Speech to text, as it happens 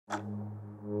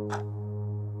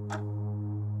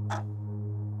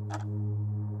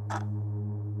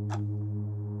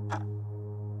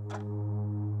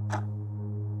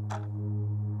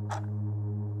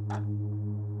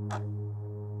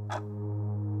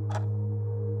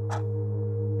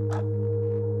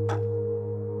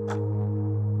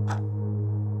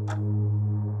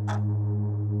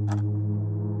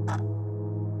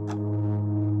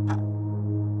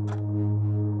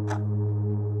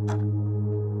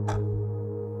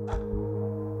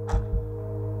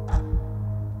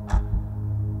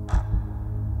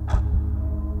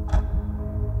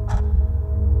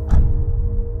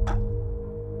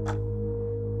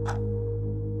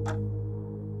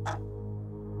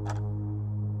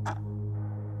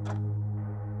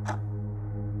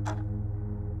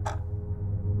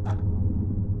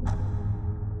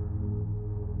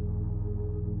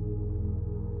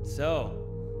So,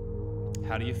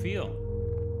 how do you feel?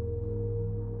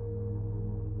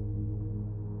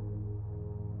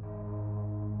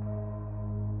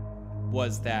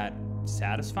 Was that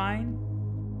satisfying?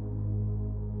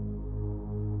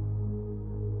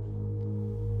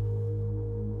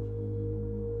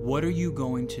 What are you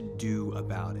going to do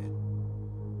about it?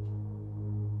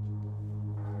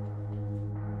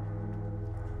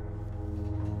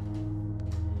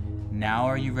 Now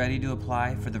are you ready to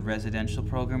apply for the residential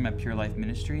program at Pure Life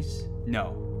Ministries?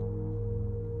 No.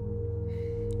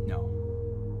 No.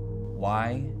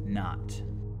 Why not?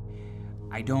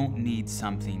 I don't need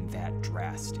something that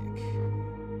drastic.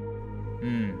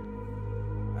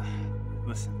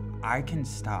 Listen, I can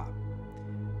stop.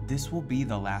 This will be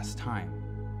the last time.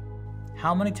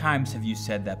 How many times have you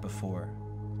said that before?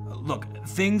 Look,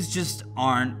 things just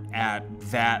aren't at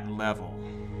that level.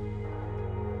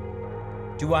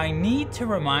 Do I need to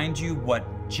remind you what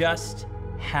just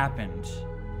happened?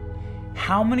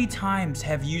 How many times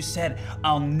have you said,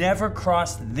 I'll never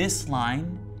cross this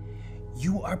line?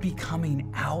 You are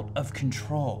becoming out of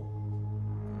control.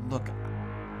 Look,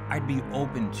 I'd be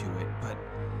open to it, but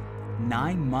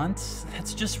 9 months?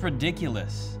 That's just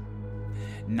ridiculous.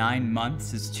 9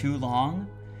 months is too long?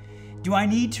 Do I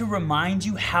need to remind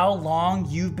you how long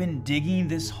you've been digging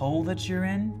this hole that you're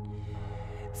in?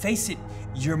 Face it,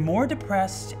 you're more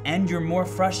depressed and you're more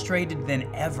frustrated than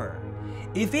ever.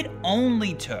 If it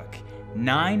only took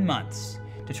 9 months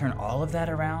to turn all of that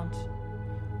around,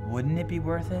 wouldn't it be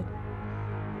worth it?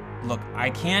 Look, I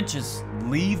can't just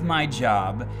leave my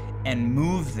job and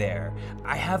move there.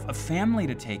 I have a family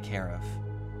to take care of.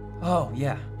 Oh,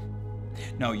 yeah.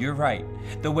 No, you're right.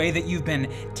 The way that you've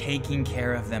been taking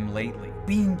care of them lately,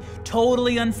 being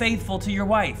totally unfaithful to your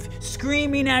wife,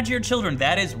 screaming at your children,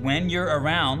 that is when you're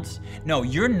around. No,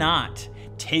 you're not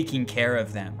taking care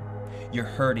of them. You're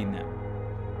hurting them.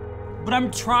 But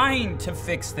I'm trying to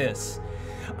fix this.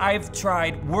 I've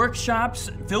tried workshops,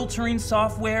 filtering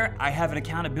software, I have an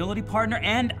accountability partner,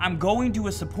 and I'm going to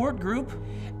a support group.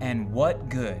 And what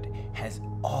good has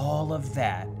all of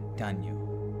that done you?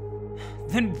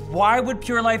 Then why would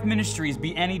Pure Life Ministries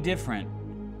be any different?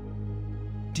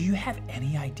 Do you have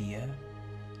any idea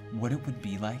what it would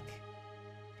be like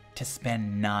to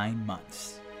spend 9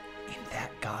 months in that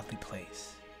godly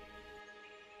place?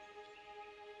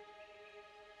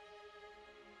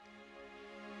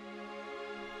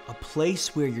 A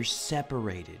place where you're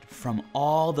separated from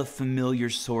all the familiar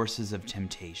sources of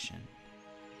temptation.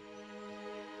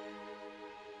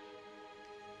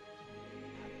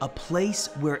 A place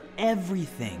where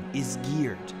everything is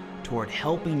geared toward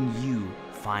helping you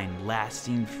find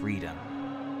lasting freedom.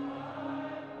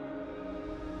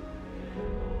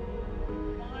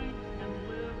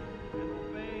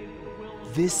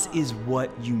 This is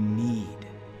what you need.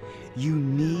 You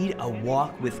need a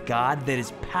walk with God that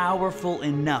is powerful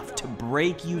enough to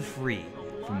break you free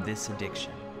from this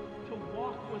addiction. To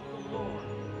walk with the Lord.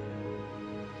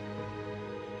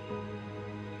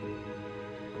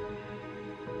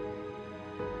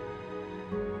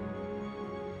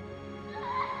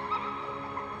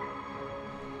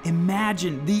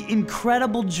 Imagine the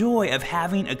incredible joy of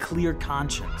having a clear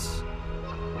conscience.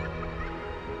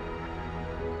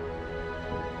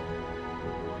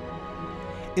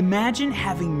 Imagine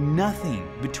having nothing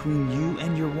between you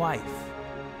and your wife.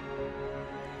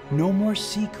 No more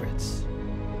secrets,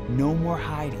 no more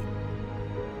hiding.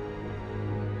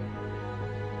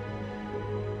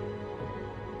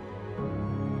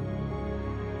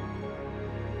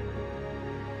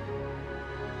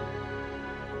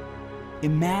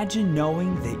 Imagine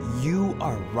knowing that you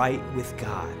are right with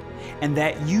God and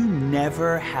that you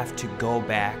never have to go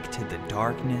back to the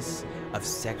darkness of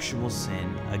sexual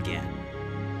sin again.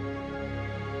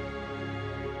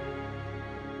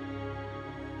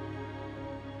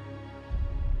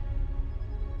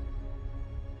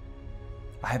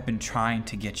 I have been trying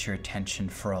to get your attention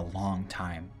for a long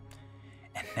time,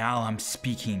 and now I'm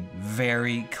speaking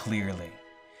very clearly.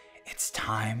 It's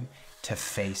time to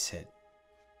face it.